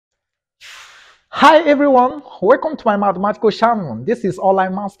Hi everyone, welcome to my mathematical channel. This is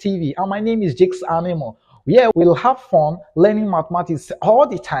Online Maths TV and my name is Jakes Animo. Yeah, we'll have fun learning mathematics all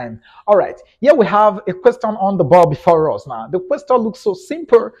the time. All right, here we have a question on the board before us. Now, the question looks so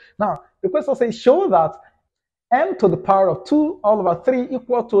simple. Now, the question says, show that m to the power of 2 all over 3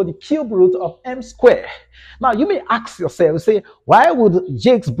 equal to the cube root of m squared. Now, you may ask yourself, say, why would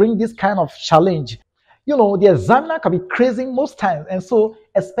Jakes bring this kind of challenge? You know, the examiner can be crazy most times, and so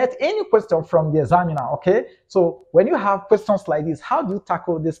expect any question from the examiner, okay? So when you have questions like this, how do you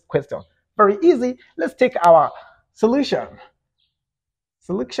tackle this question? Very easy. Let's take our solution.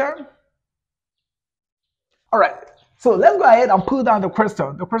 All right, so let's go ahead and put down the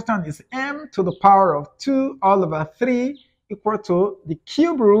question. The question is m to the power of 2 all over 3 equal to the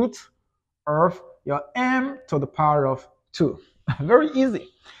cube root of your m to the power of 2. Very easy.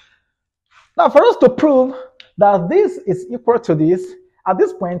 Now, for us to prove that this is equal to this, at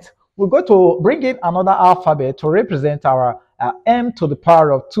this point, we're going to bring in another alphabet to represent our m to the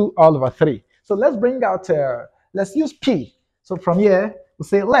power of 2 all over 3. So let's bring out, let's use p. So from here, we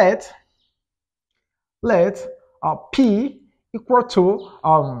say let p equal to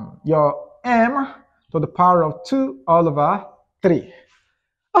your m to the power of 2 all over 3.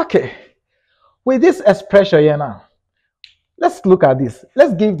 Okay, with this expression here now, let's look at this.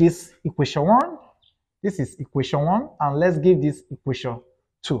 Let's give this equation 1. This is equation 1, and let's give this equation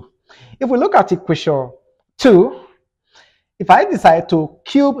 2. If we look at equation 2, if I decide to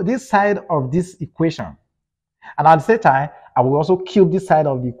cube this side of this equation, and at the same time, I will also cube this side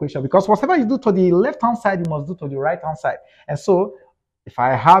of the equation, because whatever you do to the left-hand side, you must do to the right-hand side. And so, if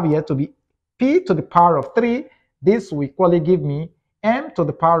I have here to be p to the power of 3, this will equally give me m to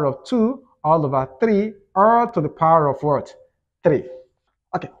the power of 2 all over 3, all to the power of what? 3.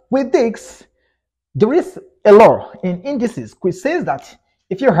 Okay, with this, there is a law in indices which says that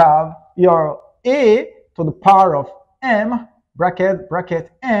if you have your a to the power of m bracket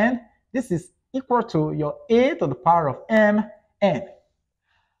n, this is equal to your a to the power of m n,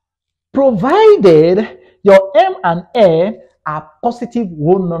 provided your m and n are positive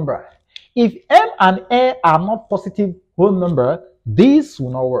whole number. If m and n are not positive whole number, this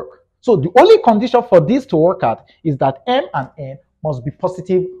will not work. So the only condition for this to work out is that m and n must be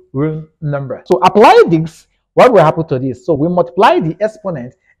positive real number. So apply this, what will happen to this? So we multiply the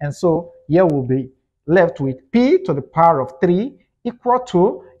exponent, and so here we'll be left with p to the power of 3 equal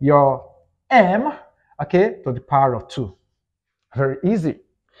to your m, okay, to the power of 2. Very easy.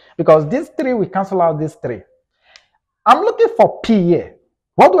 Because this 3, we cancel out this 3. I'm looking for p here.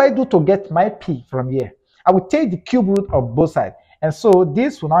 What do I do to get my p from here? I will take the cube root of both sides. And so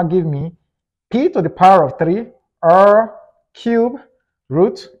this will now give me p to the power of 3 or cube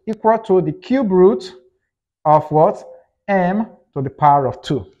root equal to the cube root of what? M to the power of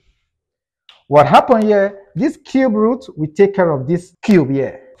 2. What happened here? This cube root will take care of this cube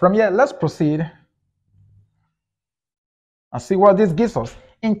here. From here, let's proceed and see what this gives us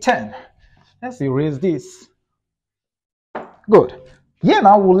in 10. Let's erase this. Good. Here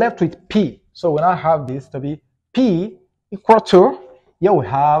now we're left with p. So we now have this to be p equal to, here we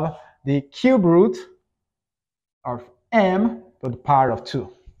have the cube root of m to the power of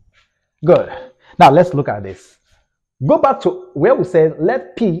 2. Good. Now let's look at this. Go back to where we said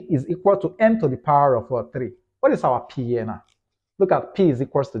let p is equal to m to the power of what? 3. What is our p here now? Look at p is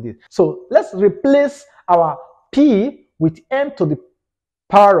equals to this. So let's replace our p with m to the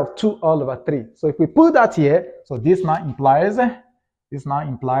power of 2 all over 3. So if we put that here, so this now implies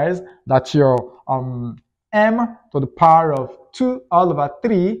that your m to the power of 2 all over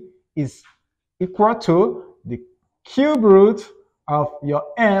 3 is equal to the cube root of your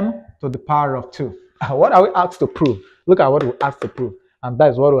m to the power of 2. What are we asked to prove? Look at what we're asked to prove. And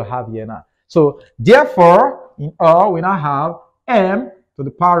that is what we have here now. So therefore, in all, we now have m to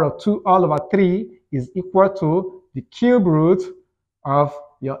the power of 2 all over 3 is equal to the cube root of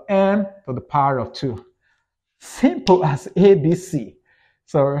your m to the power of 2. Simple as ABC.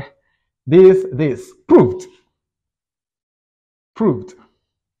 So this proved.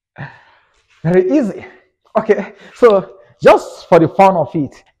 Very easy. Okay, so just for the fun of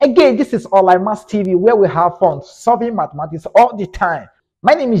it, again, this is Online Maths TV, where we have fun solving mathematics all the time.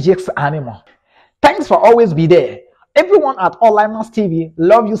 My name is Jakes Animo. Thanks for always be there. Everyone at Online Maths TV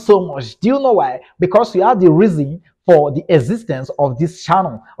love you so much. Do you know why? Because you are the reason for the existence of this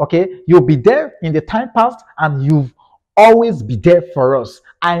channel. Okay, you'll be there in the time past, and you've always be there for us.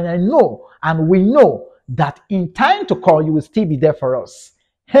 And I know, and we know that in time to call, you will still be there for us.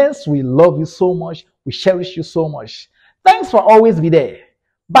 Hence, we love you so much. We cherish you so much. Thanks for always be there.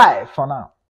 Bye for now.